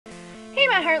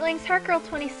my Heartlings,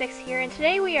 HeartGirl26 here, and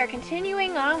today we are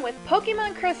continuing on with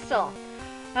Pokemon Crystal.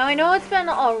 Now I know it's been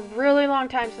a really long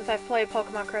time since I've played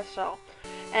Pokemon Crystal,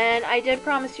 and I did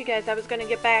promise you guys I was going to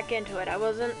get back into it. I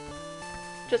wasn't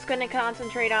just going to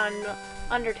concentrate on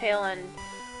Undertale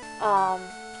and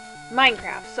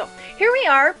Minecraft. So here we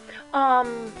are.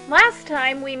 Last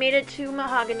time we made it to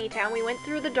Mahogany Town. We went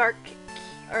through the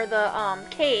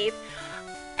cave,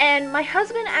 and my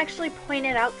husband actually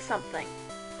pointed out something.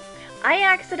 I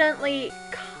accidentally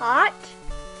caught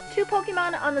two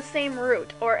Pokemon on the same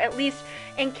route, or at least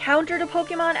encountered a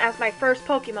Pokemon as my first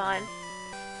Pokemon,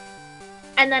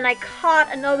 and then I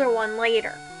caught another one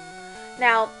later.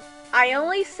 Now, I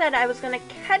only said I was going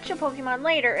to catch a Pokemon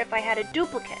later if I had a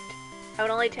duplicate. I would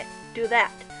only do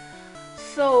that.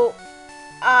 So,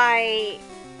 I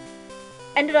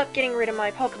ended up getting rid of my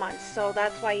Pokemon, so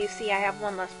that's why you see I have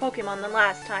one less Pokemon than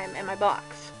last time in my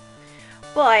box.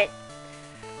 But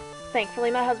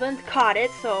thankfully my husband caught it,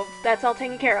 so that's all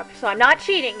taken care of. So I'm not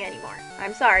cheating anymore.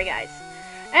 I'm sorry, guys.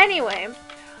 Anyway,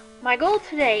 my goal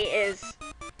today is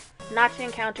not to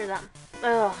encounter them.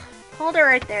 Ugh. Hold it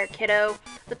right there, kiddo.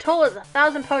 The toll is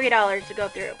 $1,000 Poké to go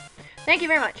through. Thank you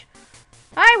very much.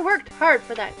 I worked hard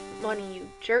for that money, you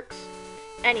jerks.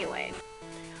 Anyway.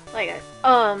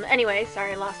 Anyway,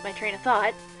 sorry, I lost my train of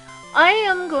thought. I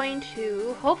am going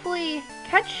to hopefully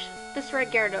catch this red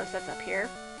Gyarados that's up here,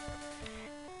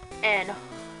 and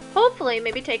hopefully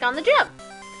maybe take on the gym.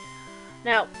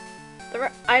 Now,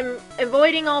 I'm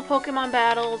avoiding all Pokemon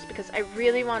battles because I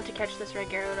really want to catch this red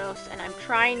Gyarados, and I'm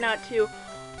trying not to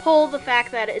pull the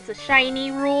fact that it's a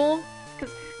shiny rule,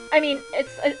 because, I mean,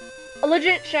 it's a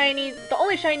legit shiny. The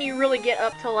only shiny you really get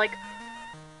up to, like,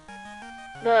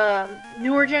 the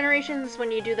newer generations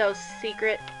when you do those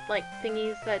secret, like,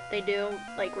 thingies that they do,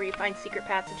 like, where you find secret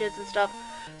passages and stuff.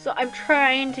 So I'm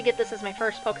trying to get this as my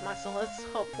first Pokemon, so let's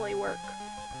hopefully work.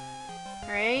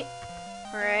 Alright.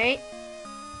 Alright.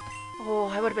 Oh,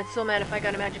 I would have been so mad if I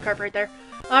got a Magikarp right there.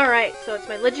 Alright, so it's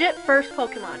my legit first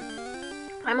Pokemon.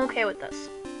 I'm okay with this.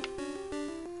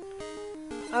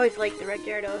 I always liked the red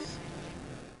Gyarados.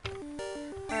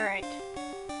 Alright.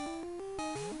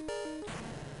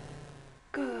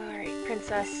 Alright,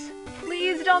 princess.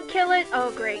 Please don't kill it!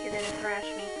 Oh great, it didn't thrash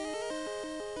me.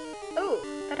 Oh,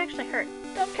 that actually hurt.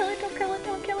 Don't kill it, don't kill it,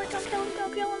 don't kill it, don't kill him,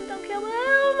 don't kill him, don't kill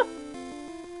him!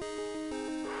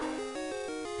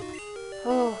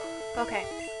 Oh, okay.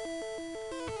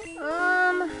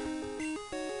 I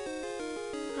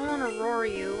want to roar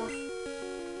you.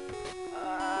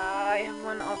 I have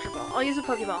one Ultra Ball. I'll use a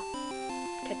Pokeball.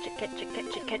 Catch it, catch it,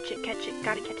 catch it, catch it, catch it.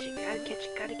 Gotta catch it, gotta catch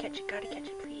it, gotta catch it, gotta catch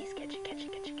it. Please catch it, catch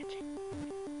it, catch it, catch it.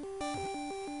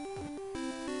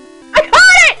 I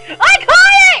caught it! I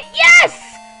caught it! Yes!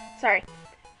 Sorry.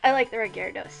 I like the red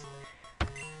Gyarados.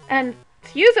 And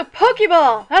to use a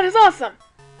Pokeball! That is awesome!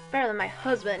 Better than my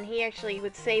husband. He actually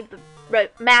would save the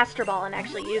Master Ball and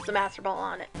actually use the Master Ball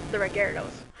on it. The red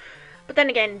Gyarados. But then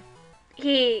again,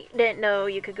 he didn't know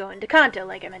you could go into Kanto,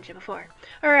 like I mentioned before.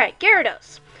 Alright,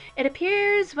 Gyarados. It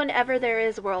appears whenever there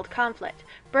is world conflict,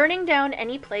 burning down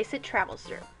any place it travels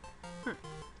through.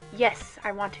 Yes,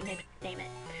 I want to nickname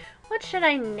it. What should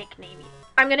I nickname you?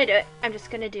 I'm gonna do it. I'm just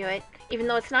gonna do it. Even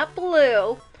though it's not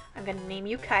blue, I'm gonna name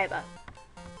you Kaiba.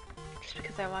 Just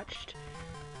because I watched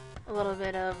a little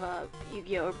bit of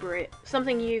Yu-Gi-Oh!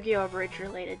 Something Yu-Gi-Oh! Bridge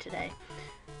related today.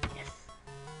 Yes.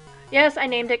 Yes, I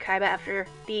named it Kaiba after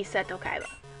the Seto Kaiba.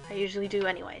 I usually do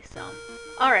anyway, so.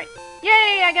 Alright.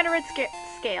 Yay! I got a red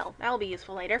scale. That'll be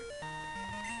useful later.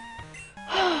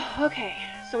 Okay,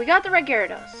 so we got the red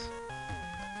Gyarados.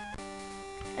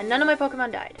 And none of my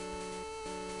Pokemon died.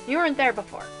 You weren't there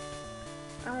before.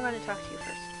 I want to talk to you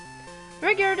first. The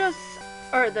red Gyarados,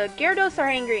 or the Gyarados are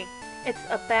angry. It's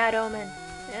a bad omen.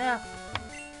 Yeah.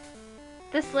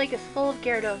 This lake is full of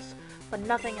Gyarados, but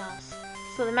nothing else.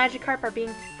 So the Magikarp are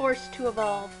being forced to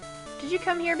evolve. Did you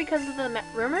come here because of the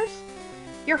rumors?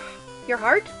 Your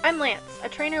heart? I'm Lance, a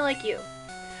trainer like you.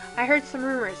 I heard some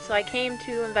rumors, so I came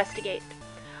to investigate.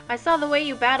 I saw the way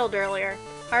you battled earlier.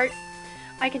 Heart,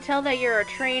 I can tell that you're a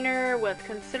trainer with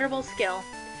considerable skill.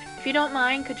 If you don't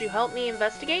mind, could you help me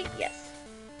investigate? Yes.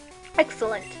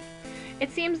 Excellent.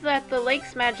 It seems that the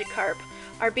lake's Magikarp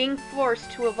are being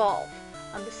forced to evolve.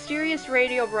 A mysterious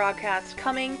radio broadcast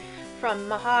coming from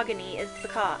Mahogany is the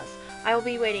cause. I will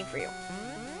be waiting for you.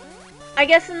 I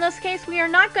guess in this case, we are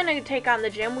not going to take on the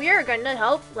gym. We are going to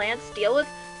help Lance deal with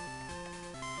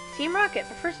Team Rocket.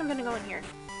 But first I'm going to go in here.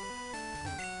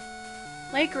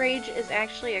 Lake Rage is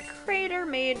actually a crater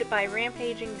made by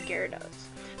rampaging Gyarados.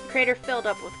 The crater filled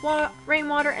up with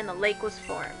rainwater and the lake was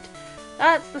formed.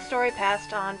 That's the story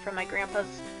passed on from my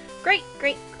grandpa's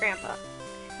great-great-grandpa.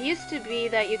 It used to be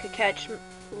that you could catch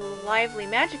lively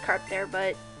Magikarp there,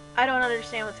 but I don't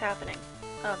understand what's happening.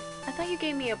 I thought you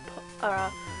gave me a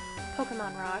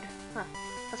Pokemon Rod. Huh.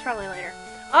 That's probably later.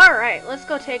 Alright, let's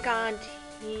go take on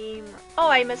Team... Oh,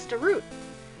 I missed a route.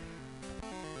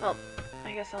 Well,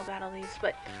 I guess I'll battle these,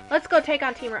 but let's go take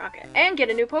on Team Rocket and get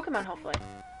a new Pokemon, hopefully.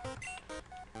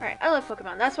 Alright, I love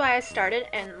Pokemon. That's why I started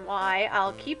and why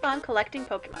I'll keep on collecting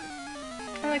Pokemon.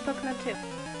 I like Pokemon too.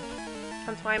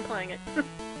 That's why I'm playing it.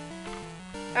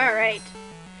 Alright.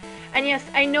 And yes,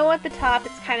 I know at the top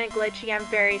it's kind of glitchy. I'm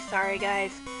very sorry,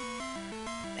 guys.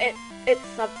 It's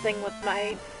something with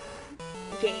my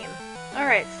game.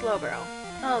 Alright, Slowbro.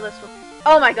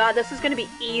 Oh my god, this is gonna be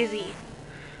easy.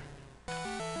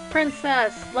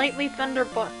 Princess, lightly thunder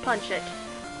punch it.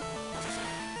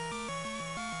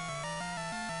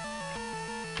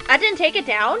 I didn't take it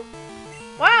down?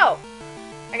 Wow!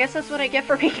 I guess that's what I get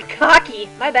for being cocky.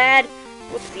 My bad.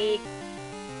 Whoopsie.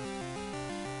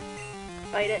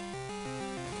 Bite it.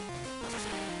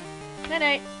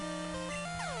 Night-night.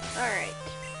 Alright.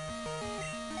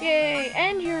 Yay!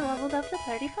 And you're leveled up to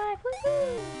 35.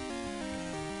 Woohoo!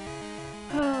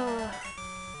 Oh.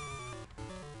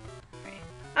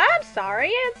 I'm sorry,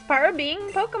 it's part of being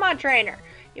a Pokemon trainer.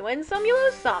 You win some, you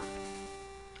lose some.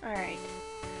 Alright.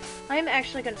 I'm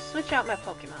actually going to switch out my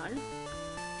Pokemon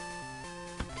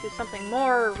to something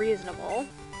more reasonable.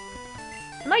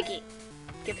 To Mikey.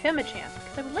 Give him a chance,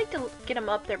 because I would like to get him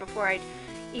up there before I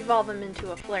evolve him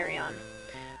into a Flareon.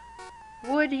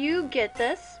 Would you get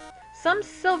this? Some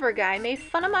silver guy made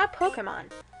fun of my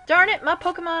Pokemon. Darn it, my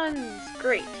Pokemon's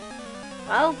great.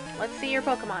 Well, let's see your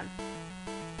Pokemon.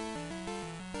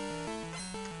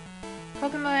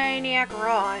 Pokemaniac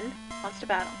Ron wants to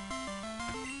battle.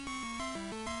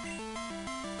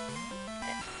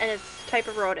 And it's type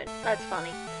of rodent. That's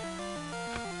funny.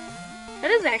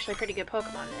 That is actually a pretty good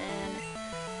Pokemon. And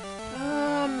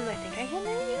I think I can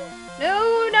hit you.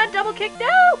 No, not double kick. No,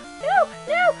 no,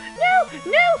 no, no,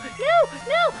 no, no,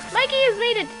 no. Mikey has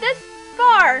made it this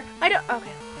far. I don't.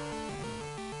 Okay.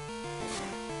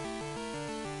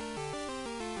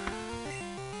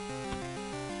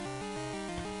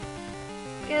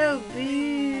 Go,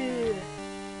 boo.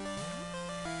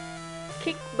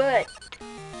 Kick butt.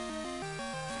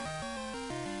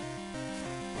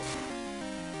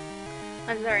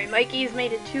 I'm sorry, Mikey's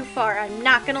made it too far. I'm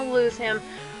not gonna lose him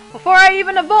before I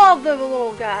even evolve the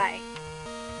little guy.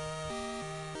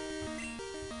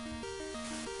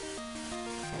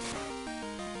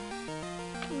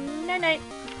 Night-night.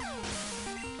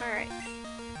 Alright.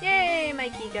 Yay,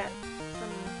 Mikey got some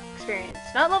experience.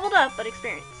 Not leveled up, but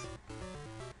experience.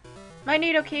 My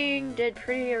Nidoking did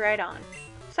pretty right on.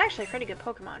 It's actually a pretty good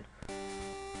Pokemon.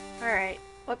 Alright,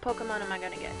 what Pokemon am I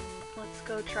gonna get? Let's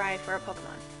go try for a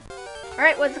Pokemon.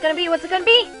 Alright, what's it gonna be? What's it gonna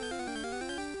be?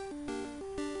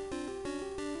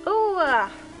 Ooh,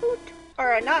 a hoot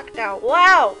or a knocked out.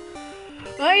 Wow!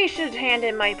 I should hand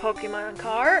in my Pokemon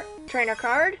card, trainer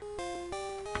card.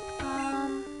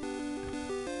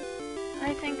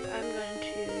 I think I'm going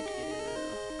to do...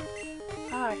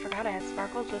 Oh, I forgot I had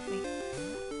Sparkles with me.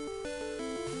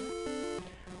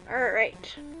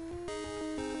 Alright.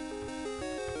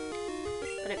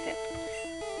 But it failed.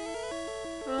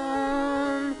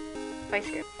 Vice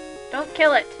grip. Don't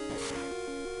kill it!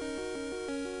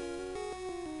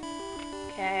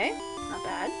 Okay, not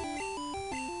bad.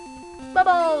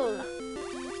 Bubble!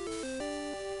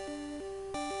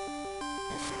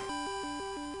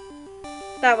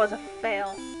 That was a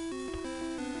fail.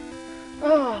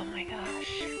 Oh my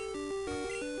gosh.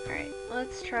 Alright,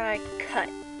 let's try cut.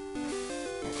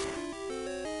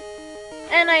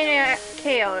 And I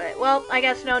KO'd it. Well, I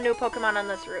guess no new Pokemon on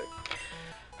this route.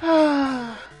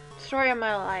 Story of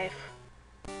my life.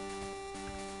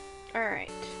 Alright.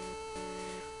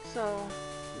 So,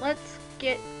 let's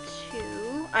get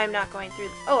to... I'm not going through...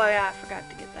 Oh, yeah, I forgot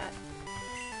to get that.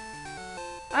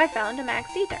 I found a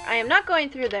max ether. I am not going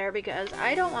through there because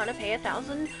I don't want to pay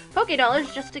 1,000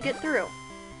 Pokédollars just to get through.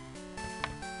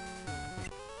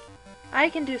 I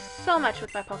can do so much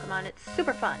with my Pokemon. It's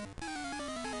super fun.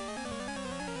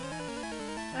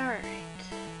 Alright.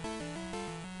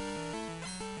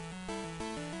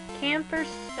 Camper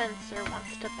Spencer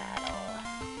wants to battle.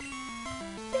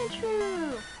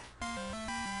 Sandshrew!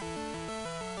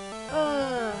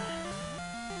 Ugh.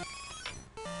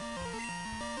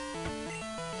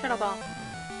 Shuttle Ball.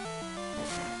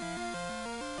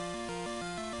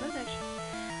 What's that?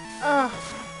 Oh,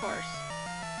 of course.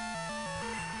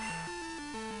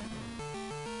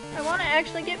 I want to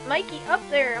actually get Mikey up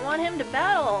there. I want him to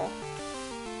battle.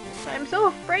 But I'm so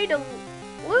afraid to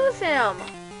lose him.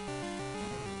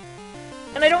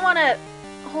 And I don't want to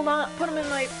hold on, put him in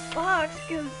my box,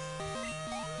 because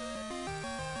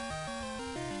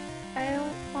I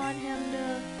don't want him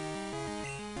to...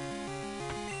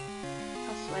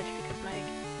 I'll switch because my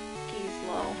key's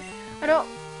low.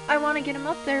 I want to get him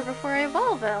up there before I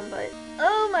evolve him, but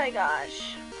oh my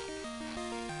gosh.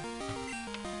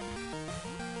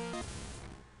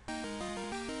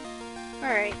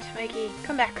 Alright, Mikey,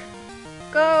 come back.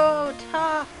 Go,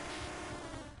 top!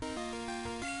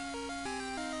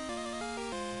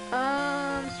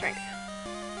 Strength.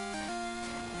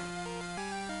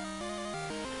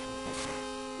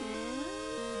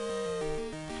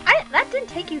 That didn't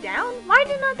take you down? Why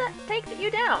did not that take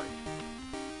you down?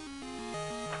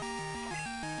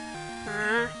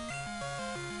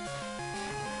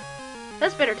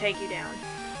 This better take you down.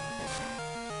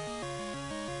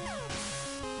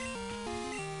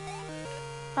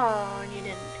 Oh, and you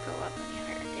didn't go up any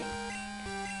higher, dang.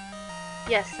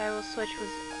 Yes, I will switch with...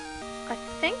 I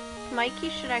think Mikey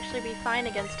should actually be fine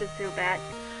against a Zubat.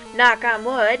 Knock on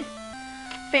wood.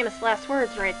 Famous last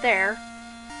words right there.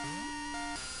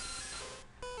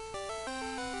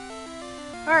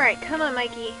 Alright, come on,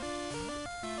 Mikey.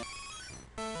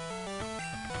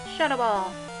 Shadow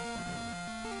Ball.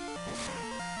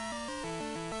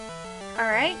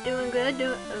 Alright, doing good,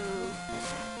 doing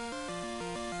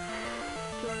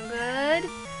good.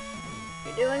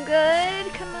 You're doing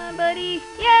good. Come on, buddy.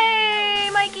 Yay,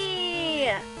 Mikey!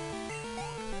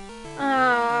 Oh,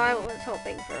 I was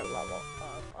hoping for a level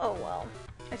up. Oh well.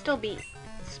 I still beat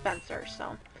Spencer,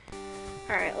 so.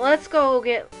 Alright, let's go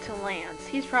get to Lance.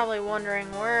 He's probably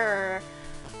wondering where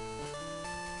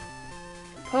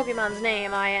Pokemon's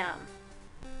name I am.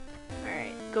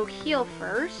 Alright, go heal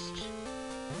first.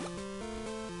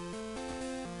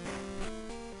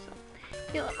 So,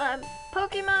 heal up my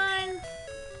Pokemon.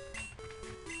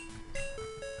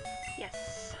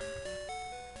 Yes.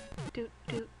 Do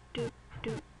do do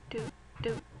do do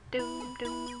do do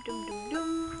do do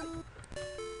do.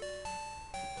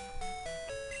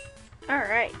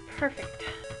 Alright, perfect.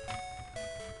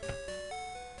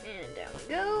 And down we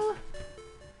go.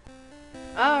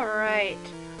 Alright.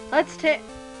 Let's take...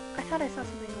 I thought I saw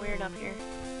something weird up here.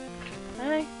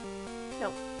 Did I?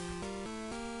 Nope.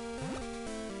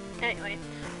 Anyway,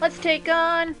 let's take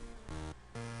on...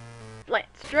 Lance.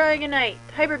 Dragonite.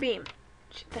 Hyper Beam.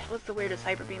 That was the weirdest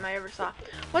Hyper Beam I ever saw.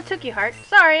 What took you, Heart?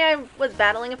 Sorry, I was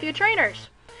battling a few trainers.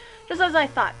 Just as I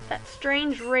thought. That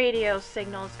strange radio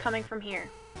signal is coming from here.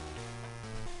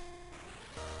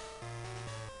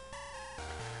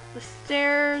 The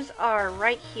stairs are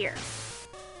right here.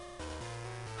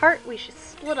 Heart, we should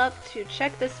split up to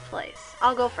check this place.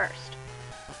 I'll go first.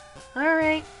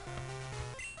 Alright.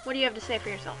 What do you have to say for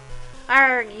yourself?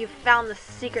 Arrgh, you found the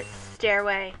secret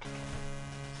stairway.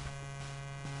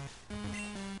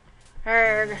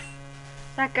 Arrgh.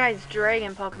 That guy's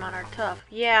dragon Pokemon are tough.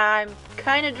 Yeah, I'm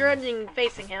kinda dreading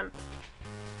facing him.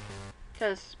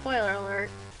 Cause, spoiler alert,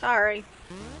 sorry.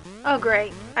 Oh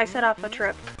great, I set off a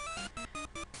trip.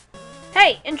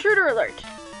 Hey, intruder alert!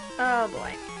 Oh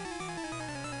boy.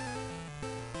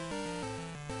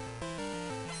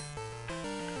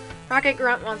 Rocket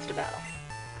Grunt wants to battle.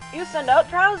 You send out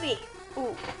Drowsy!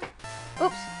 Ooh.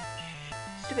 Oops.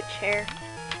 Stupid chair.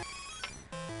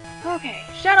 Okay,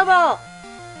 Shadow Ball!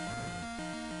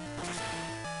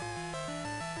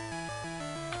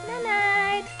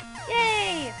 Night!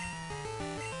 Yay!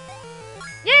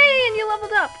 Yay! And you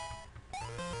leveled up!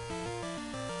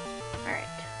 Alright.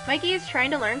 Mikey is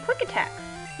trying to learn Quick Attack.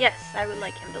 Yes, I would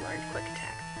like him to learn Quick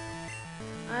Attack.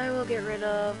 I will get rid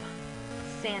of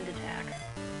Sand Attack.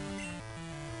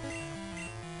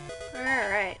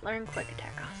 Alright, learn Quick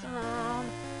Attack. Awesome.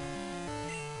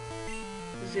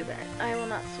 Zubat. I will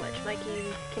not switch.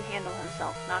 Mikey can handle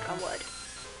himself. Knock on wood.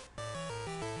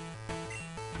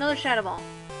 Another Shadow Ball.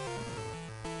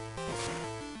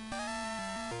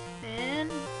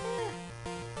 And...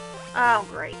 oh,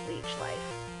 great. Leech Life.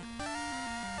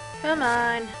 Come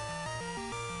on.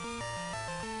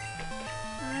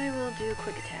 I will do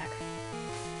Quick Attack.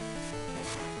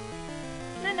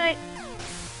 Night-night.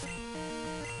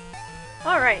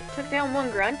 Alright, took down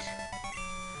one grunt.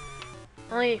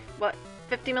 Only, what,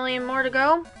 50 million more to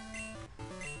go?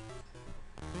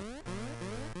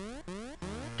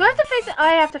 Do I have to face it?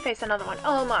 I have to face another one.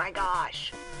 Oh my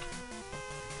gosh.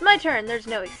 It's my turn. There's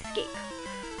no escape.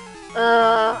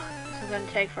 Ugh. This is gonna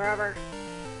take forever.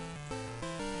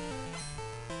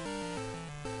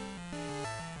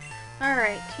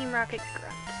 Alright, Team Rocket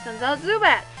Grunt sends out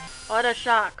Zubat. What a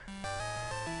shock.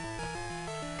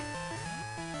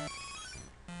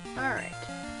 Alright.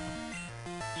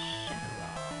 Shadow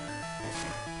Ball.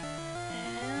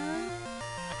 And...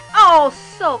 oh,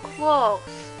 so close.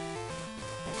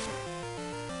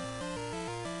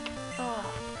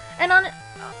 And on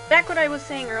back what I was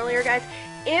saying earlier, guys,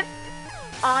 if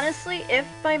honestly, if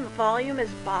my volume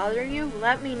is bothering you,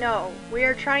 let me know. We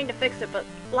are trying to fix it, but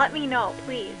let me know,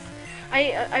 please.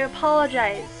 I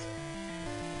apologize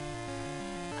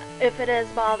if it is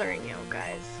bothering you,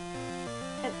 guys.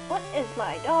 And what is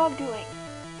my dog doing?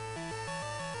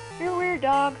 You're a weird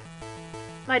dog.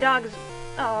 My dog's...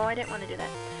 Oh, I didn't want to do that.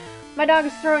 My dog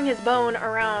is throwing his bone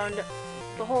around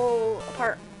the whole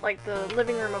like the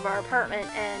living room of our apartment,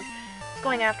 and it's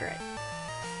going after it.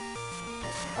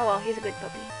 Oh well, he's a good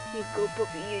puppy. He's a good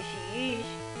puppy, yes he is.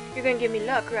 You're gonna give me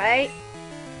luck, right?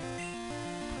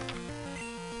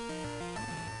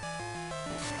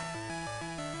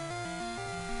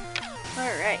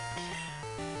 Alright.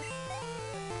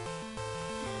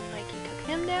 And Mikey took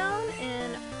him down,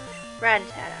 and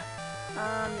Rattata.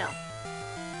 No.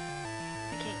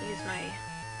 I can't use my...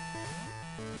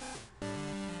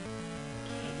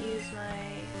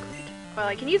 Well,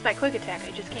 I can use my quick attack,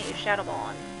 I just can't use Shadow Ball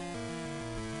on.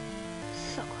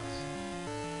 So close.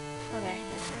 Okay.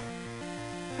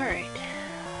 Alright.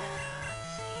 Let's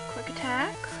see. Quick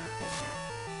attack.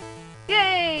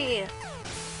 Yay!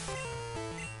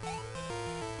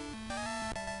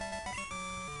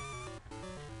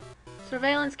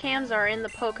 Surveillance cams are in the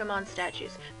Pokemon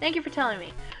statues. Thank you for telling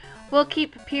me. We'll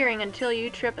keep appearing until you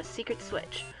trip a secret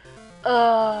switch.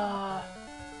 I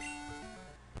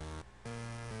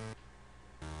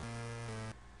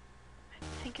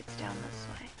think it's down this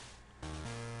way.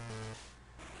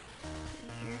 In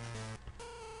here.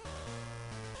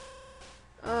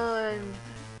 I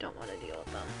don't want to deal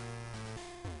with them.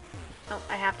 Oh,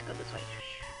 I have to go this way.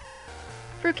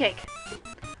 Fruitcake.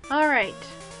 Alright.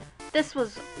 This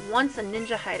was once a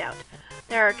ninja hideout.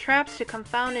 There are traps to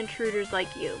confound intruders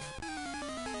like you.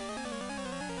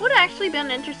 Would have actually been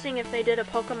interesting if they did a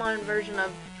Pokemon version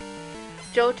of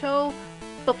Johto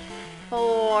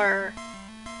before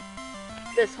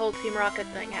this whole Team Rocket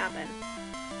thing happened.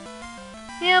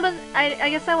 Yeah, but I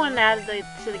guess I wanted to add it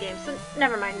to the game, so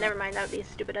never mind, that would be a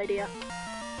stupid idea.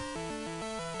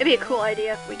 It'd be a cool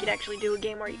idea if we could actually do a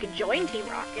game where you could join Team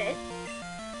Rocket.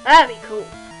 That'd be cool.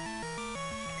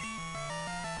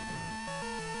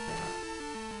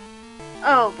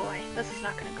 Oh boy, this is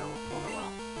not gonna go over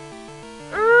well.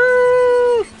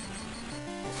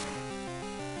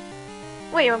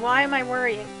 Wait, why am I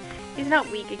worrying? He's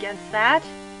not weak against that.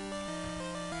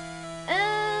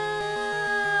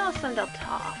 I'll send out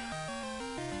Toph.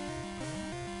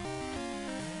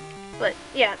 But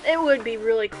yeah, it would be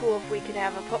really cool if we could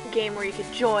have a game where you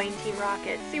could join Team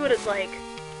Rocket, see what it's like.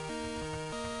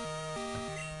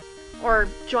 Or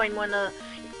join one of...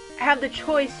 have the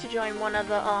choice to join one of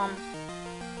the,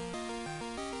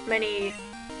 many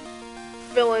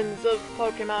villains of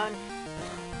Pokemon.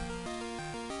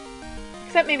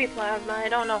 Except maybe Plasma. I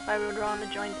don't know if I would want to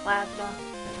join Plasma.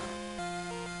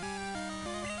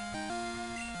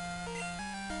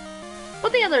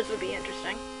 But the others would be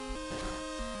interesting.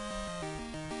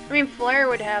 I mean, Flare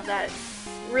would have that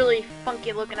really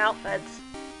funky looking outfits.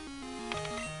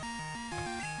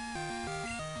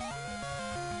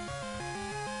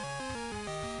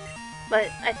 But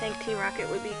I think Team Rocket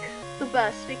would be the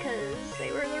best because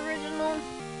they were the original.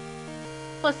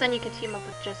 Plus then you can team up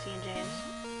with Jesse and James.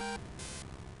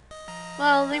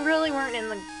 Well, they really weren't in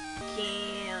the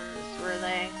games, were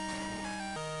they?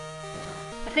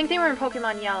 I think they were in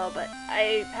Pokemon Yellow, but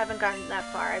I haven't gotten that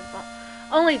far. I've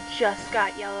only just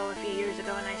got Yellow a few years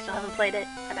ago and I still haven't played it.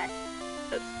 I bet.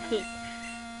 Oops.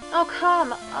 Oh,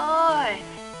 come on!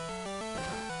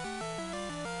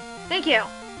 Thank you!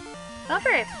 Not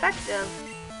very effective.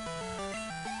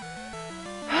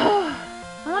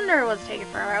 I wonder it was taking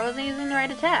forever. I wasn't using the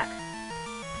right attack.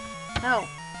 No.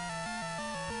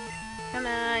 Come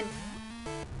on.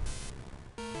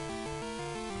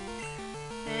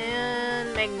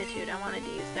 And Magnitude. I wanted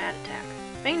to use that attack.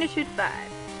 Magnitude 5.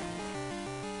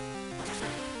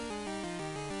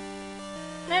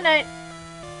 Night night.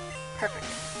 Perfect.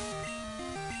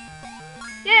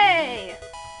 Yay!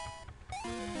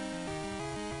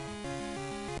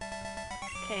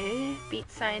 Okay, beat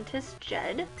Scientist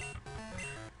Jed.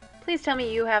 Please tell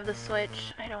me you have the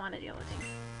switch. I don't want to deal with you.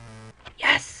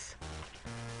 Yes!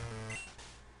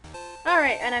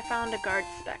 Alright, and I found a guard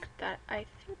spec that I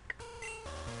think...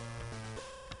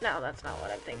 No, that's not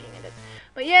what I'm thinking it is.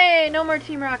 But yay! No more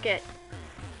Team Rocket!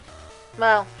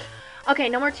 Well, okay,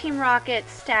 no more Team Rocket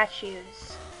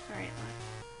statues. Alright,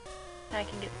 I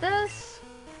can get this.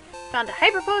 Found a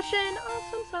Hyper Potion!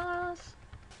 Awesome sauce!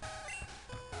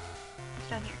 What's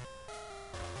down here?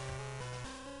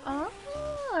 Oh,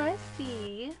 I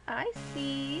see. I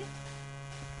see.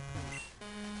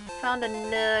 Found a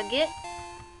nugget.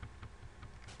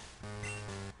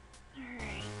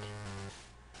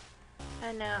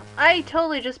 I know. I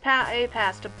totally just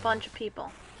passed a bunch of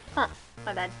people. Huh.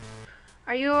 My bad.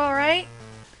 Are you alright?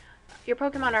 Your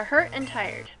Pokemon are hurt and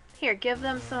tired. Here, give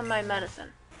them some of my medicine.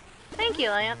 Thank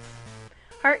you, Lance.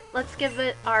 Heart, let's give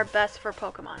it our best for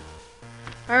Pokemon.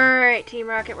 Alright, Team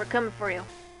Rocket, we're coming for you.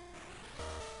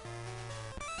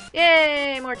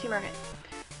 Yay! More Team Rocket.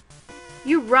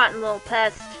 You rotten little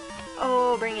pest.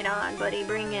 Oh, bring it on, buddy.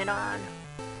 Bring it on.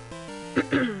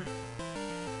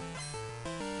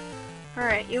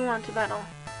 Alright, you want to battle.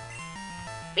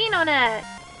 Beanonet!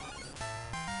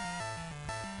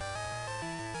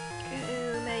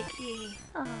 Go, Mikey.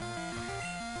 Oh.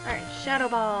 Alright, Shadow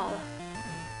Ball.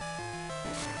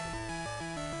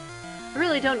 I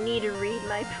really don't need to read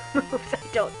my moves, I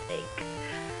don't think.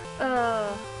 Alright,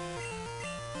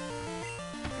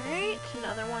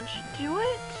 another one should do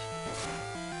it.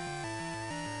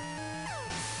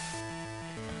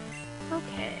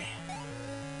 Okay.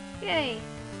 Yay.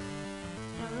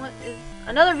 And what is...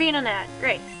 Another Venonat.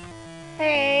 Great.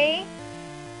 Hey.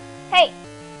 Hey!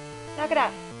 Knock it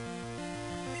off.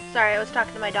 Sorry, I was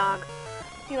talking to my dog.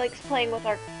 He likes playing with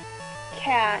our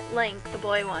cat, Link, the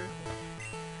boy one.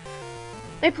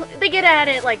 They get at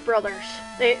it like brothers.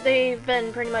 They've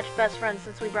been pretty much best friends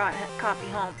since we brought Coffee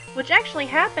home. Which actually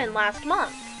happened last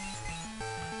month.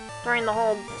 During the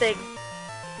whole big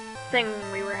thing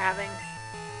we were having.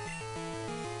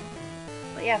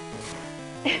 But yeah.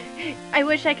 I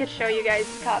wish I could show you guys.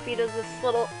 Coffee does this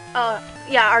little...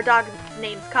 yeah, our dog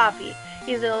name's Coffee.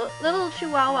 He's a little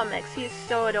Chihuahua mix. He's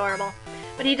so adorable.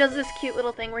 But he does this cute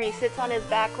little thing where he sits on his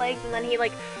back legs and then he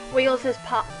like wiggles his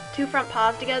two front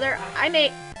paws together. I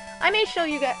may show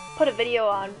you guys, put a video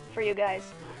on for you guys.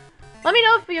 Let me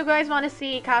know if you guys want to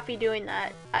see Coffee doing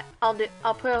that. I'll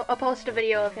post a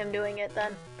video of him doing it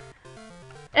then.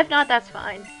 If not, that's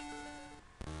fine.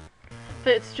 If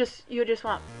it's just you just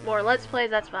want more Let's Plays,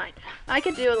 that's fine. I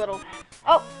could do a little.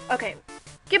 Oh, okay.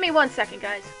 Give me 1 second,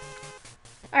 guys.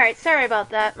 Alright, sorry about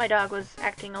that. My dog was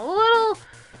acting a little...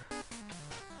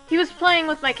 He was playing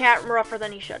with my cat rougher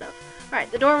than he should have.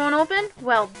 Alright, the door won't open?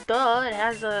 Well, duh, it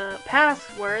has a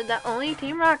password that only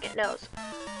Team Rocket knows.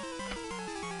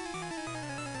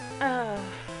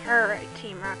 Alright,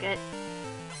 Team Rocket.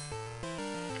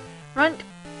 Runt.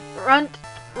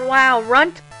 Wow,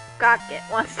 Runt Rocket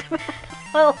wants to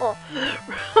battle.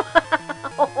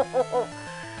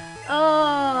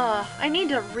 Oh, I need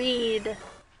to read.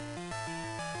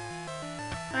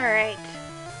 Alright.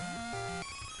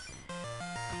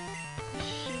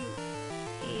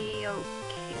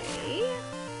 Okay.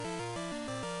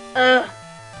 Ugh.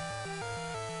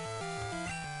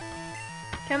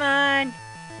 Come on.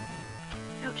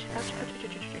 Ouch, ouch, ouch, ouch,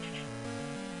 ouch, ouch, ouch.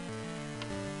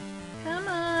 Come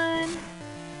on.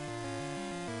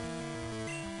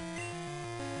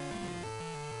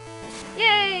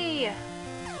 Yay!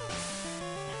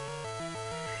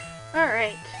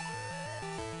 Alright.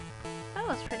 That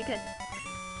was pretty good.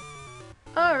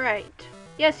 Alright.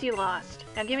 Yes, you lost.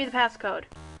 Now give me the passcode.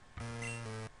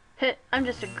 I'm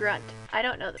just a grunt. I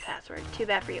don't know the password. Too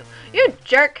bad for you. You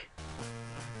jerk!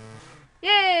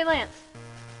 Yay, Lance!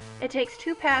 It takes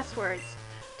 2 passwords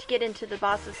to get into the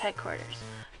boss's headquarters.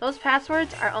 Those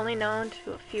passwords are only known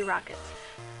to a few rockets.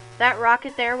 That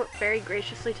rocket there very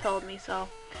graciously told me so.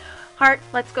 Heart,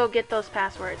 let's go get those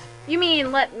passwords. You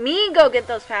mean let me go get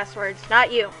those passwords,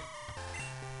 not you.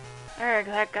 Arrgh,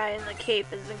 that guy in the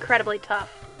cape is incredibly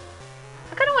tough.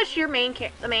 I kind of wish the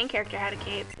main character had a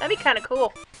cape. That'd be kind of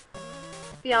cool.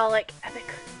 Be all like epic.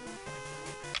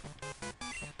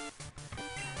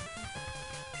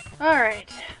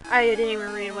 Alright. I didn't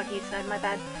even read what he said, my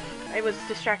bad. I was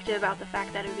distracted about the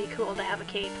fact that it would be cool to have a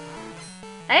cape.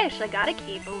 I actually got a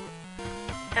cape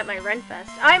at my Renfest.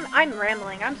 I'm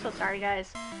rambling. I'm so sorry,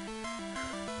 guys.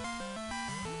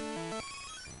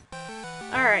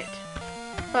 Alright.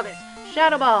 Focus.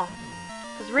 Shadow Ball.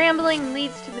 Because rambling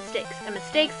leads to mistakes, and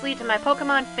mistakes lead to my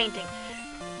Pokemon fainting.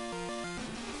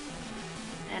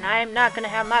 And I'm not going to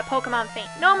have my Pokemon faint.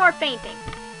 No more fainting.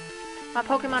 My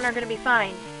Pokemon are going to be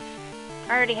fine.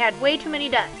 I already had way too many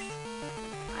deaths.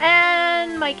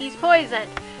 And Mikey's poisoned.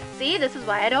 See, this is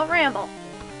why I don't ramble.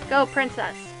 Go,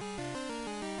 Princess.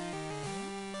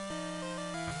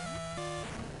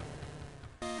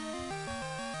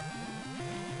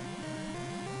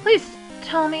 Please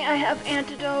tell me I have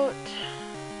antidote.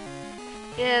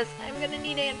 Yes, I'm gonna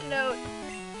need antidote.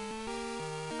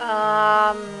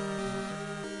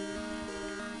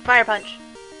 Fire Punch.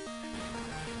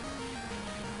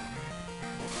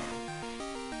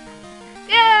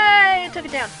 Yay! I took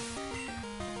it down.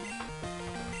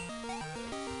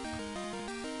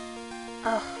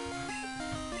 Oh.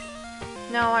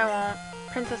 No, I won't.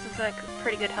 Princess is like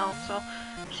pretty good health, so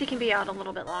She can be out a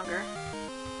little bit longer.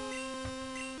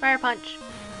 Fire punch.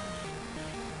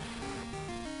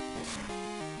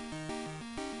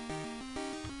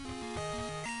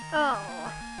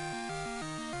 Oh.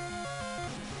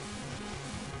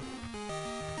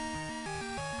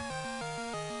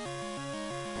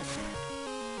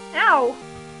 Ow!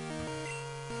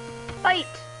 Fight!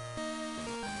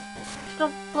 Just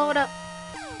don't blow it up.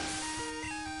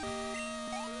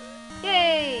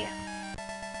 Yay!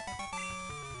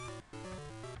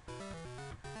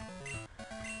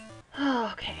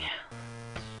 Okay.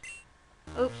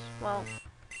 Oops, well.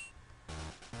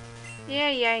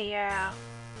 Yeah.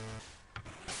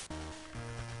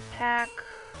 Pack.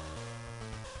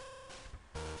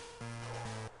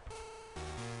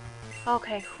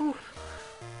 Okay, whew.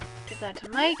 Give that to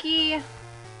Mikey.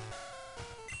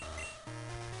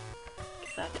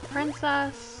 Give that to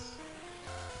Princess.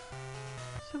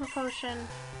 Super potion.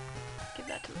 Give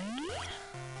that to Mikey.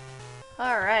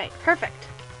 Alright, perfect.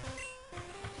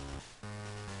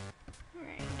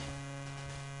 Alright.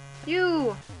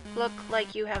 You look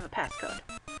like you have a passcode.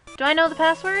 Do I know the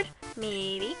password?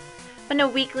 Maybe. But no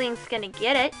weakling's gonna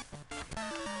get it.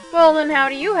 Well, then how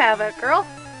do you have it, girl?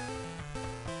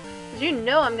 'Cause you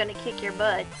know I'm gonna kick your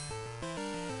butt.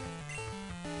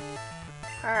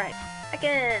 Alright,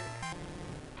 again.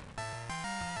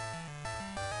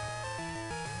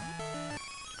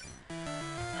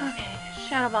 Okay,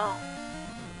 Shadow Ball.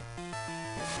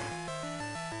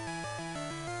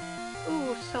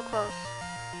 Ooh, so close.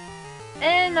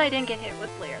 And I didn't get hit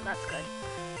with Leer, that's good.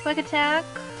 Quick attack.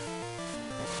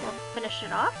 We'll finish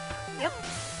it off. Yep.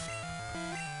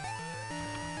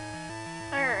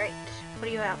 Alright, what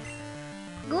do you have?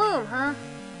 Gloom, huh?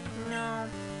 No.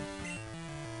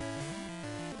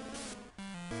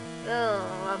 Oh,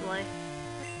 lovely.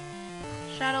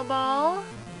 Shadow Ball.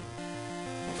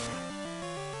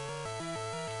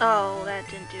 Oh, that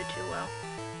didn't do too well.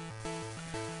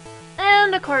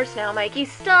 And of course now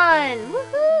Mikey's stunned!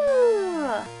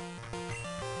 Woohoo!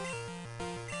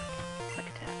 Quick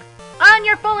attack. On,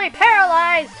 you're fully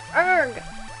paralyzed! Erg!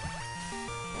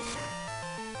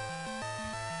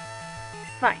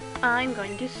 Fine, I'm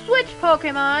going to switch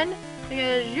Pokemon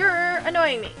because you're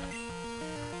annoying me.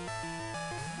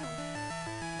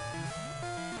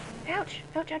 Ouch!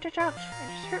 Ouch, ouch, ouch, ouch.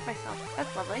 I just hurt myself.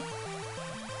 That's lovely.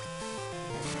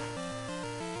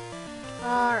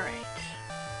 Alright.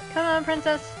 Come on,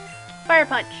 Princess. Fire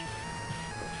punch.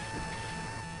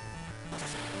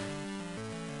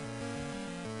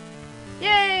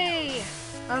 Yay!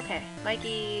 Okay,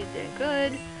 Mikey did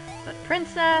good. But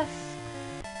Princess...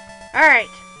 Alright.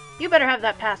 You better have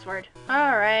that password.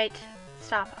 Alright.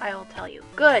 Stop, I'll tell you.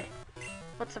 Good.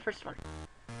 What's the first one?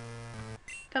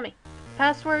 Tell me.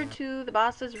 Password to the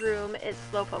boss's room is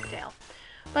Slowpoke Tail.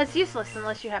 But it's useless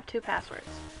unless you have 2 passwords.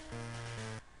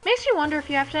 Makes you wonder if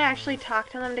you have to actually talk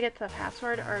to them to get the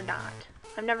password or not.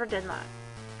 I've never done that.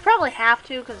 Probably have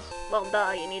to, because, well,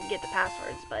 duh, you need to get the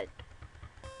passwords, but...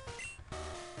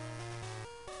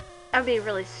 that would be a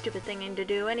really stupid thing to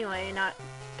do anyway, not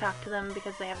talk to them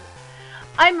because they have...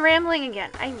 I'm rambling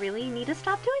again. I really need to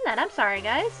stop doing that. I'm sorry,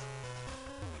 guys.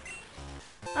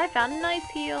 I found a nice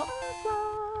heal.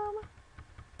 Awesome.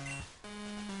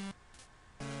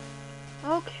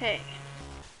 Okay.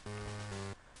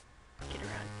 Get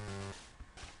around.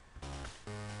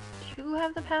 Do you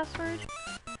have the password?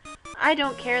 I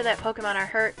don't care that Pokemon are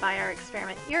hurt by our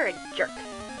experiment. You're a jerk.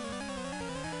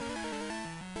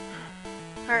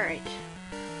 Alright.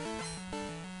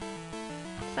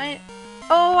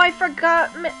 Oh, I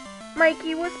forgot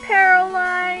Mikey was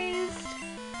paralyzed.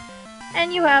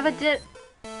 And you have a Ditto.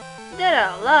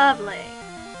 Lovely.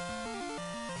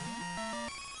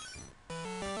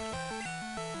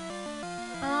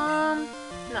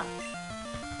 No.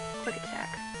 Quick attack.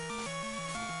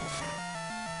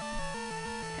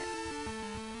 Okay.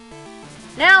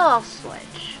 Now I'll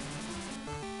switch.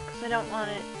 Because I don't want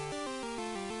it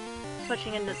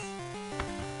switching into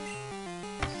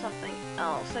something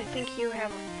else. I think you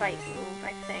have a fight move,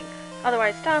 I think.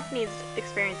 Otherwise, Toph needs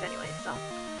experience anyway, so.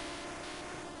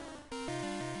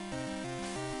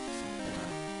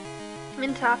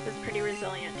 Toph is pretty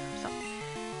resilient, so.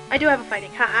 I do have a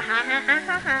fighting. Ha ha ha ha ha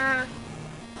ha ha.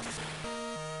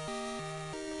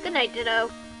 Good night,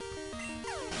 Ditto.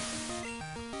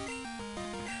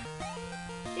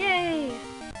 Yay!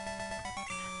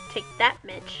 Take that,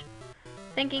 Mitch.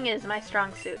 Thinking is my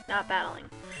strong suit, not battling.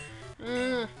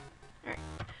 Alright.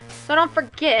 So don't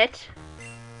forget...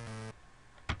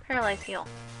 Paralyze heal.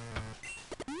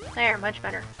 There, much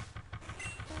better.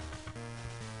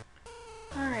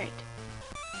 Alright.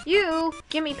 You,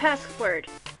 give me password.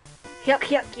 Yuck,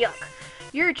 yuck, yuck.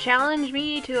 You challenge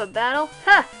me to a battle?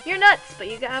 Ha! You're nuts, but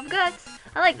you have guts.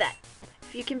 I like that.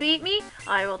 If you can beat me,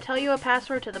 I will tell you a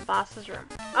password to the boss's room.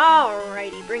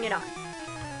 Alrighty, bring it on.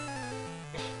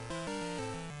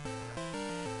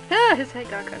 Ah, his head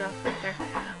got cut off right there.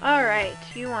 Alright,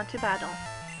 you want to battle.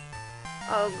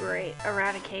 Oh great,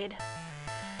 Eradicate.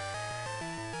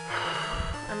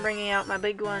 I'm bringing out my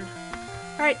big one.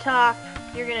 Alright, Toph,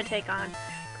 you're gonna take on.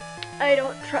 I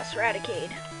don't trust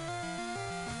Eradicate.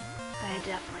 I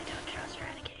definitely don't trust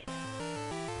Eradicate.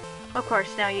 Of course,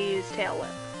 now you use Tail Whip.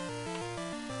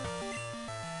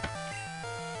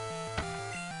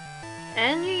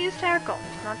 And you use Tackle.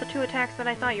 Not the two attacks that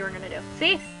I thought you were gonna do.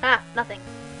 See? Ah, nothing.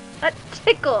 That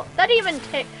tickled. That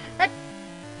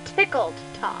tickled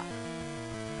Toph.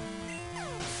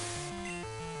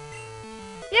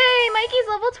 Yay! Mikey's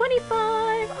level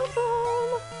 25!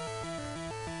 Awesome!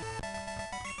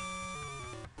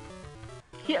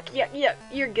 Yuck, yuck, yuck.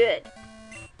 You're good.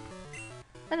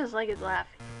 I just like his laugh.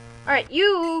 Alright,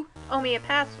 you owe me a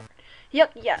password.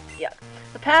 Yuck, yuck, yuck.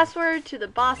 The password to the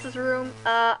boss's room,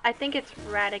 I think it's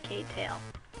Eradicate Tail.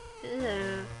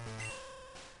 Ew.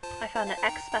 I found an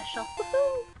X special.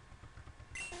 Woohoo!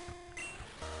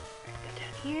 Alright, go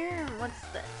down here. What's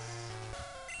this?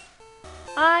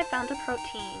 I found a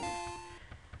protein.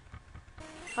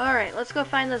 Alright, let's go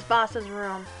find this boss's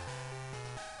room.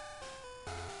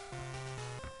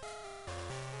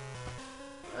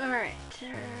 Alright.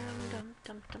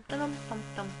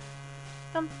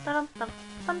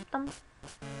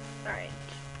 Alright.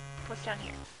 What's down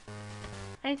here?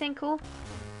 Anything cool?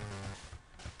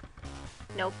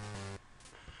 Nope.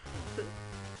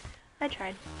 I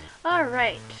tried.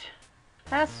 Alright.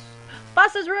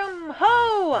 Boss's room!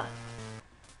 Ho!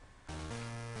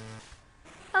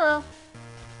 Hello.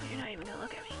 You're not even gonna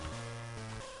look at me.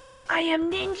 I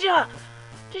am Ninja!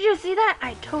 Did you see that?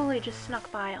 I totally just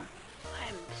snuck by him.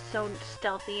 I'm so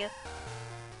stealthy.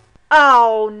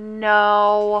 Oh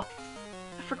no.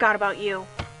 I forgot about you.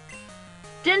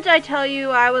 Didn't I tell you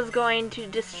I was going to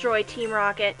destroy Team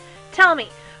Rocket? Tell me,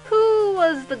 who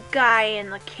was the guy in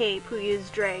the cape who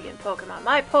used Dragon Pokemon?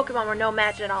 My Pokemon were no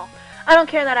match at all. I don't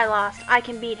care that I lost. I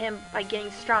can beat him by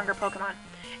getting stronger Pokemon.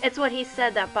 It's what he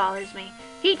said that bothers me.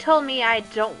 He told me I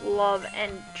don't love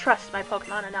and trust my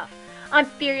Pokemon enough. I'm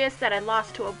furious that I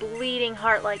lost to a bleeding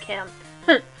heart like him.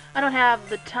 I don't have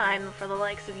the time for the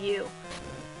likes of you.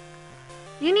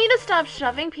 You need to stop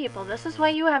shoving people. This is why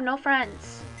you have no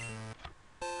friends.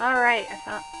 Alright,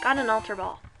 got an Ultra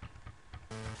Ball.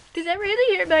 Because I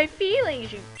really hurt my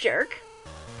feelings, you jerk.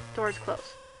 Doors closed.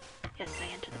 Yes, I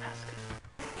enter the passcode.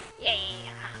 Yay!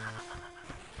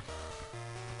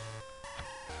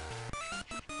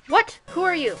 What? Who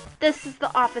are you? This is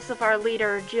the office of our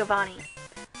leader, Giovanni.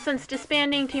 Since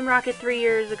disbanding Team Rocket 3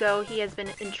 years ago, he has been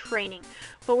in training.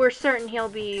 But we're certain he'll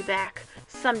be back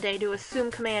someday to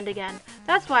assume command again.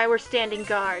 That's why we're standing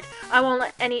guard. I won't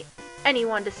let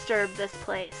anyone disturb this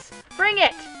place. Bring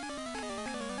it!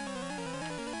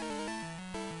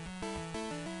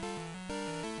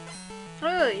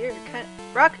 Oh, you're kind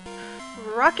of...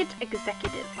 Rocket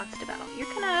Executive wants to battle. You're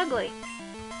kind of ugly.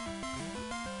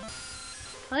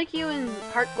 I like you in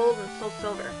Heart Gold and Soul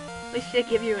Silver. At least they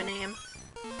give you a name.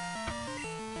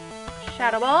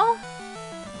 Shadow Ball.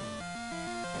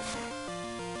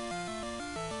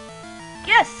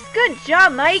 Yes! Good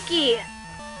job, Mikey!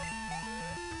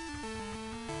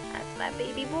 That's my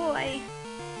baby boy.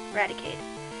 Eradicate.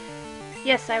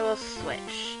 Yes, I will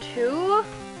switch to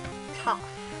Toph.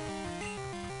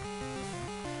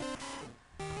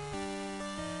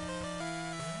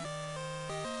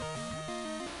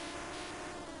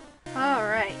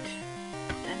 Alright.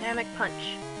 Dynamic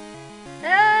Punch.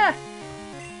 Ah!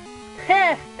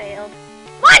 Heh, failed.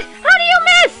 What? How do you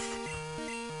miss?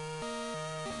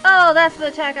 Oh, that's the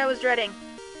attack I was dreading.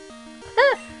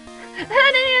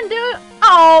 I didn't do it.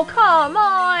 Oh, come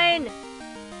on.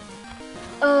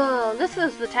 Oh, this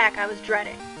was the attack I was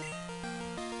dreading.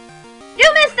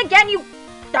 You missed again, you...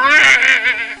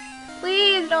 Ah!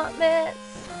 Please don't miss.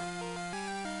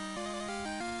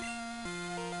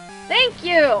 Thank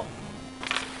you.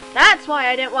 That's why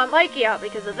I didn't want Mikey out,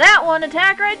 because of that one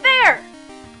attack right there.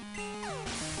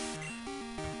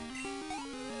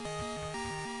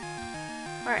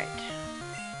 Alright.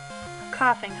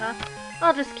 Coughing, huh?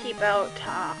 I'll just keep out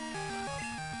Toph.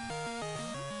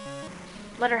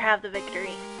 Let her have the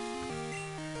victory.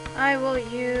 I will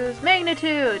use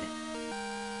Magnitude.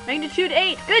 Magnitude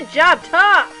 8. Good job,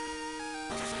 Toph.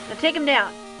 Now take him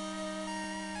down.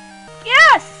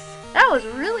 Yes! That was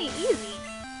really easy.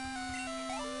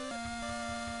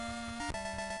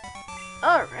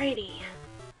 Alrighty.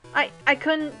 I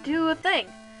couldn't do a thing.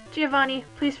 Giovanni,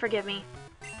 please forgive me.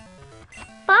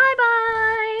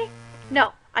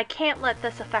 No, I can't let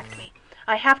this affect me.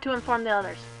 I have to inform the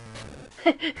others.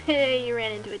 You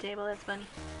ran into a table, that's funny.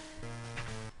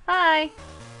 Hi!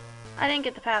 I didn't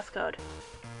get the passcode.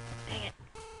 Dang it.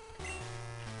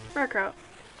 Murkrow.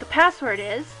 The password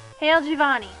is Hail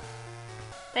Giovanni.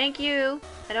 Thank you.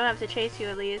 I don't have to chase you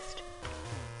at least.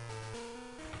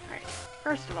 Alright,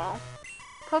 first of all,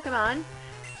 Pokemon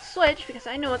switch because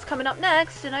I know what's coming up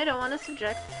next and I don't want to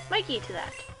subject Mikey to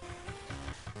that.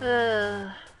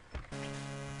 I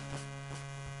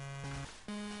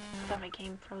thought my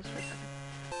game froze for a second.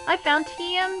 I found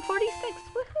TM46.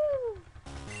 Woohoo!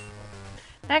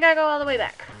 I gotta go all the way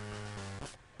back.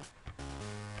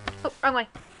 Oh, wrong way.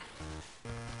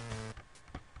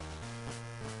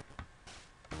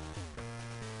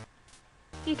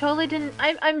 He totally didn't.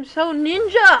 I'm so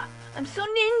ninja! I'm so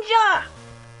ninja!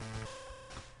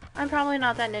 I'm probably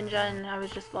not that ninja and I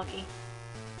was just lucky.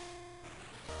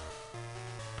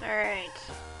 Alright.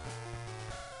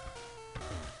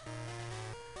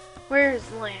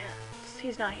 Where's Lance?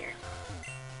 He's not here.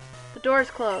 The door's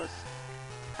closed.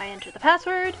 I entered the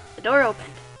password. The door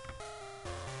opened.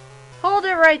 Hold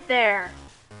it right there.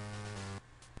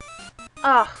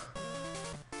 Ugh.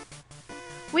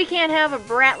 We can't have a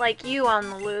brat like you on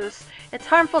the loose. It's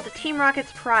harmful to Team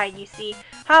Rocket's pride, you see.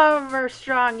 However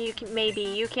strong you may be,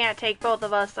 you can't take both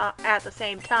of us at the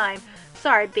same time.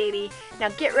 Sorry, baby. Now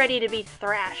get ready to be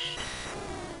thrashed.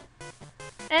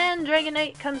 And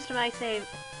Dragonite comes to my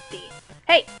safety.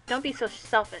 Hey, don't be so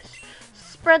selfish.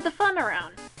 Spread the fun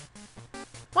around.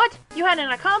 What? You had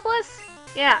an accomplice?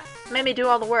 Yeah, made me do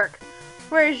all the work.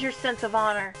 Where is your sense of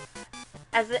honor?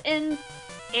 As the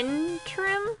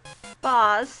interim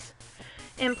boss,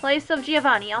 in place of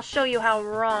Giovanni, I'll show you how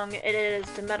wrong it is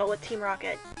to meddle with Team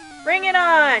Rocket. Bring it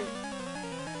on!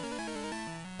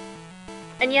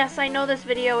 And yes, I know this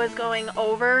video is going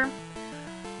over,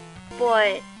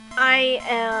 but I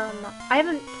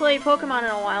haven't played Pokemon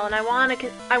in a while, and I want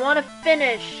to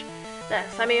finish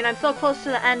this. I mean, I'm so close to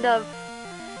the end of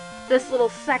this little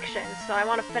section, so I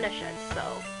want to finish it.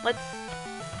 So let's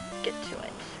get to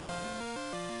it.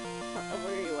 What level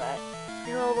are you at?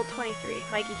 You're level 23.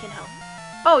 Mikey can help.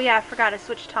 Oh yeah, I forgot I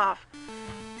switched off.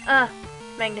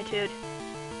 Magnitude.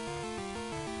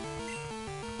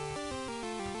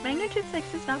 Magnitude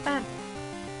 6 is not bad.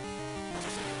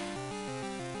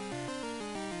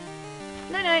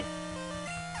 Night-night.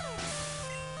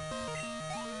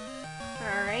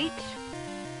 Alright.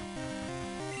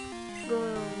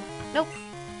 Boom. Nope.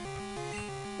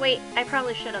 Wait, I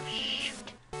probably should have.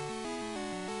 Shoot.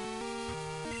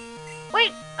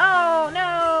 Wait! Oh,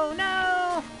 no,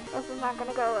 no! This is not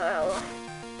gonna go well.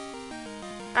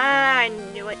 I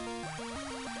knew it.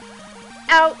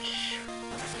 Ouch!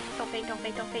 Don't faint, don't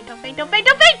faint, don't faint, don't faint, don't faint,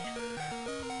 don't faint!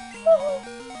 Oh,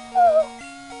 oh,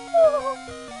 oh.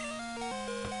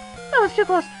 That was too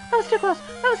close. That was too close.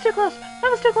 That was too close. That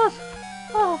was too close.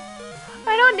 Oh,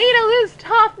 I don't need to lose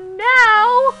top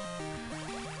now.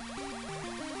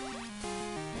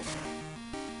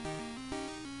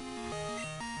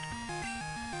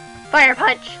 Fire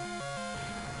punch.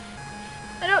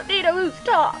 I don't need to lose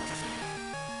top.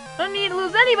 I don't need to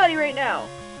lose anybody right now.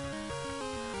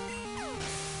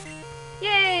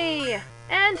 Yay!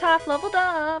 And Toph leveled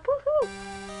up! Woohoo!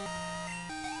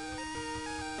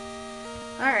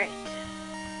 Alright.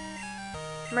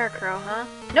 Murkrow, huh?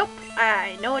 Nope!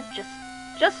 I know it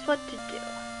just what to do.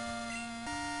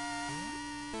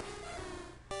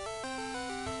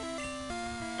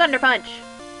 Thunder Punch!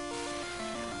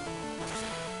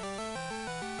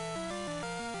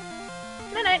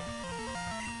 Night-night!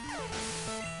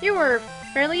 You were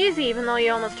fairly easy, even though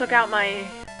you almost took out my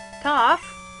Toph.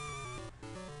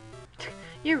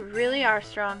 You really are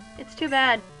strong. It's too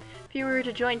bad. If you were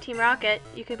to join Team Rocket,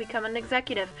 you could become an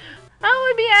executive. That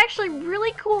would be actually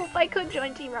really cool if I could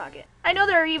join Team Rocket. I know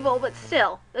they're evil, but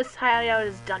still, this hideout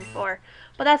is done for.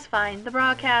 But that's fine. The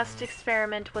broadcast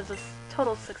experiment was a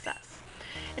total success.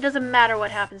 It doesn't matter what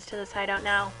happens to this hideout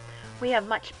now. We have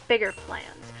much bigger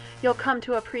plans. You'll come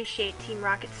to appreciate Team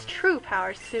Rocket's true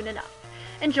powers soon enough.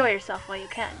 Enjoy yourself while you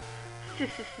can.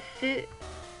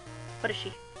 What is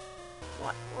she?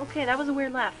 What? Okay, that was a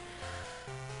weird laugh.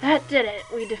 That did it.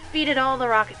 We defeated all the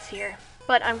Rockets here.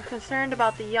 But I'm concerned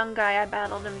about the young guy I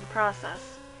battled in the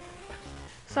process.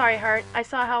 Sorry, Heart. I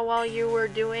saw how well you were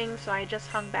doing, so I just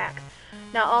hung back.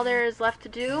 Now all there is left to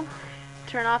do,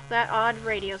 turn off that odd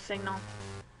radio signal.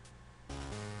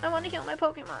 I want to heal my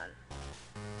Pokemon.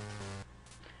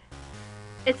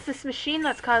 It's this machine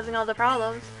that's causing all the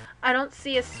problems. I don't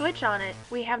see a switch on it.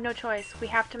 We have no choice. We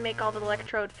have to make all the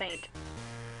electrode faint.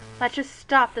 Let's just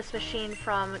stop this machine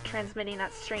from transmitting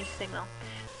that strange signal.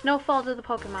 It's no fault of the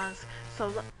Pokemon's,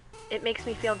 so it makes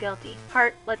me feel guilty.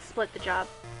 Heart, let's split the job.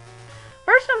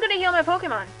 First, I'm gonna heal my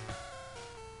Pokemon.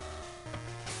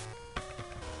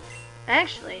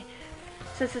 Actually,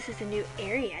 since this is a new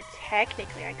area,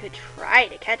 technically I could try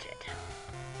to catch it.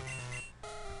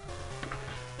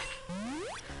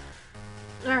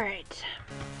 Alright.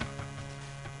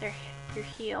 There, you're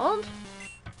healed.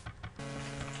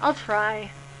 I'll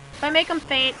try. If I make them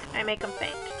faint, I make them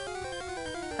faint.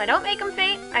 If I don't make them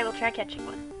faint, I will try catching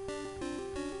one.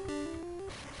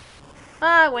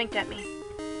 Ah, it winked at me.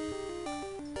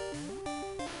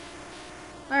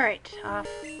 Alright, Toph.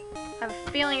 I have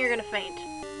a feeling you're gonna faint.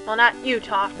 Well, not you,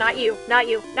 Toph. Not you. Not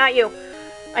you. Not you.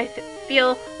 I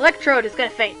feel Electrode is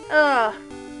gonna faint. Ugh.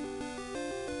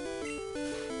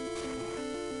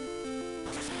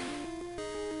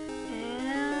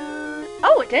 And...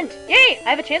 oh, it didn't. Yay! I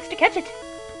have a chance to catch it.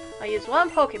 I'll use one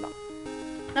Pokeball.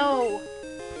 No.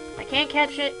 I can't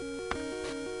catch it.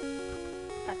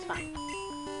 That's fine.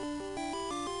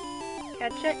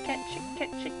 Catch it, catch it,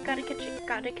 catch it, gotta catch it,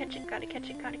 gotta catch it, gotta catch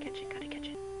it, gotta catch it, gotta catch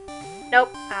it.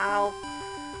 Nope. Ow.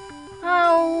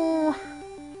 Oh.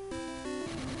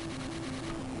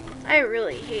 I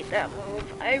really hate that move.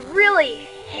 I really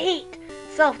hate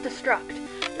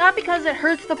self-destruct. Not because it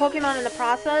hurts the Pokemon in the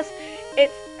process.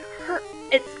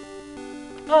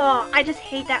 Oh, I just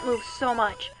hate that move so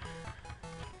much.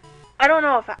 I don't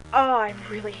know if I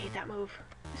really hate that move.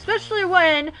 Especially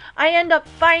when I end up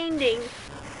finding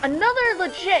another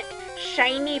legit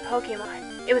shiny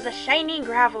Pokemon. It was a shiny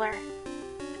Graveler.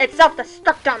 It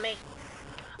self-destruct on me.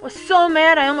 I was so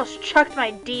mad I almost chucked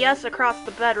my DS across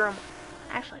the bedroom.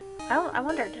 Actually, I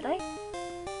wonder, did I?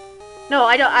 No,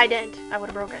 I didn't. I would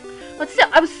have broke it. But still,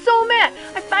 I was so mad.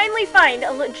 I finally find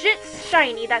a legit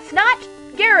shiny that's not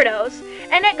Gyarados,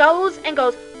 and it goes and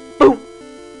goes boom.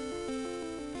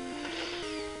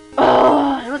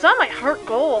 Oh, it was on my heart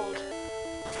gold.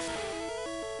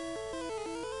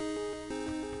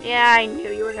 Yeah, I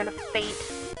knew you were gonna faint.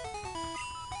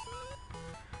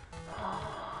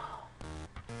 Oh.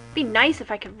 Be nice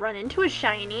if I could run into a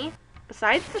shiny,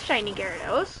 besides the shiny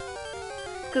Gyarados.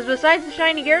 Because besides the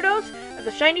shiny Gyarados, if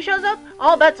the shiny shows up,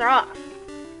 all bets are off.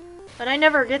 But I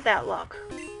never get that luck.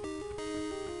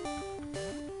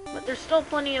 But there's still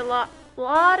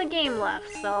lot of game left,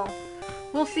 so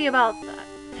we'll see about that.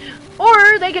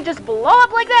 Or they could just blow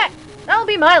up like that. That'll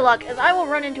be my luck, as I will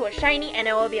run into a shiny and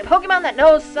it will be a Pokemon that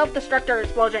knows self-destructor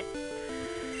explosion.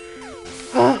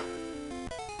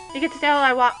 You get to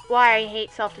tell why I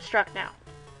hate self-destruct now.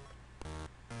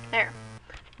 There.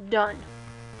 Done.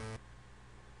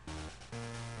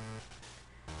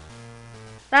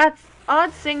 That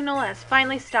odd signal has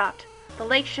finally stopped. The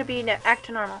lake should be back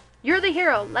to normal. You're the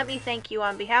hero. Let me thank you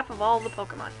on behalf of all the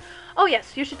Pokemon. Oh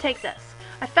yes, you should take this.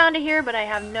 I found it here, but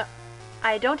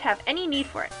I don't have any need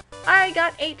for it. I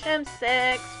got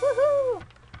HM6. Woohoo!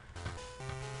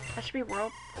 That should be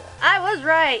Whirlpool. I was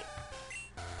right!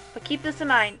 But keep this in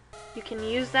mind. You can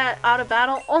use that out of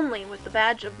battle only with the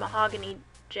badge of Mahogany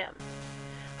Gem.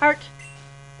 Heart,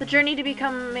 the journey to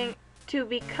becoming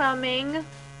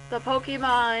the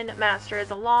Pokemon Master is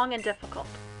long and difficult.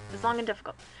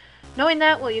 Knowing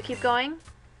that, will you keep going?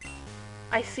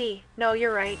 I see. No,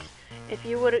 you're right. If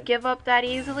you would give up that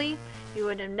easily, you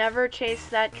would have never chased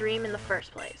that dream in the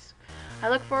first place. I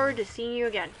look forward to seeing you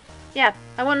again. Yeah,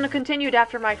 I wouldn't have continued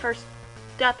after my first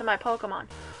death of my Pokemon.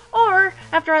 Or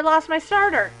after I lost my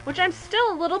starter, which I'm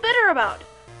still a little bitter about.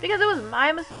 Because it was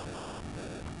my mistake.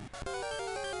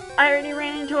 I already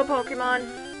ran into a Pokemon.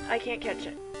 I can't catch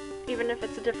it. Even if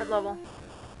it's a different level.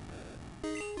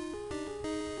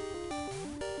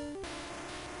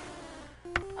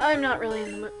 I'm not really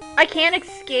in the mood. I can't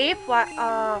escape? Why?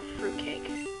 Fruitcake.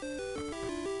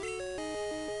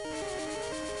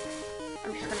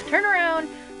 I'm just gonna turn around,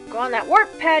 go on that warp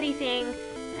patty thing,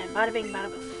 and bada bing, bada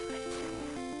boom.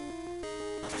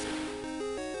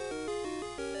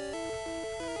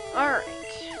 Alright.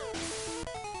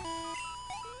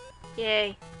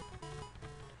 Yay.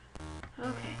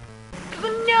 Okay.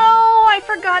 Oh, no! I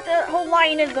forgot the whole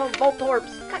line is the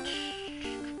Voltorbs.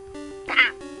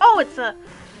 Ah. Oh, it's a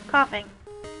coughing.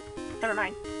 Never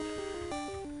mind.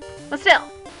 But still.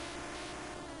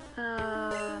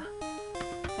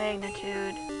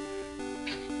 Magnitude.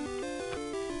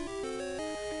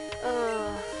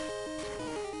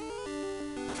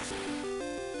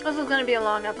 This is gonna be a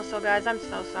long episode, guys. I'm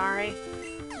so sorry.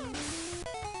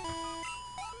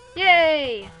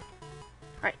 Yay!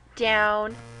 Alright,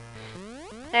 down.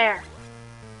 There.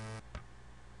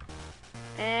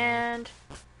 And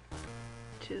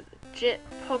to the legit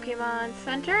Pokemon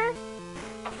Center.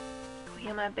 Go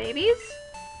heal my babies.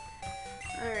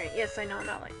 Alright, yes, I know I'm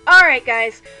not like... Alright,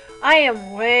 guys. I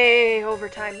am way over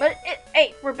time. But,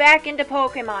 hey, we're back into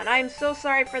Pokemon. I'm so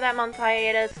sorry for that month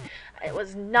hiatus. It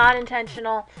was not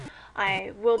intentional.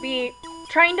 I will be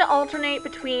trying to alternate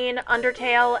between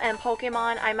Undertale and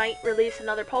Pokemon. I might release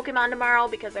another Pokemon tomorrow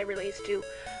because I released 2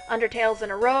 Undertales in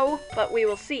a row. But we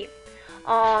will see.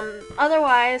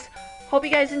 Otherwise... Hope you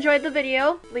guys enjoyed the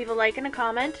video. Leave a like and a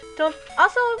comment. Don't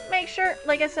also make sure,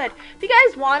 like I said, if you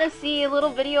guys want to see a little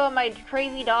video of my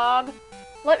crazy dog,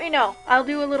 let me know. I'll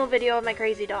do a little video of my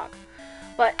crazy dog.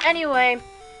 But anyway,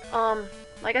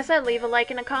 like I said, leave a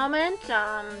like and a comment.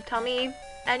 Tell me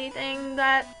anything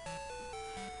that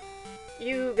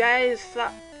you guys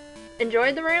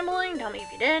enjoyed the rambling. Tell me if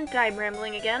you didn't. I'm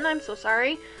rambling again. I'm so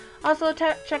sorry. Also,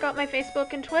 check out my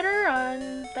Facebook and Twitter.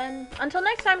 And then, until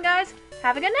next time, guys,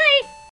 have a good night!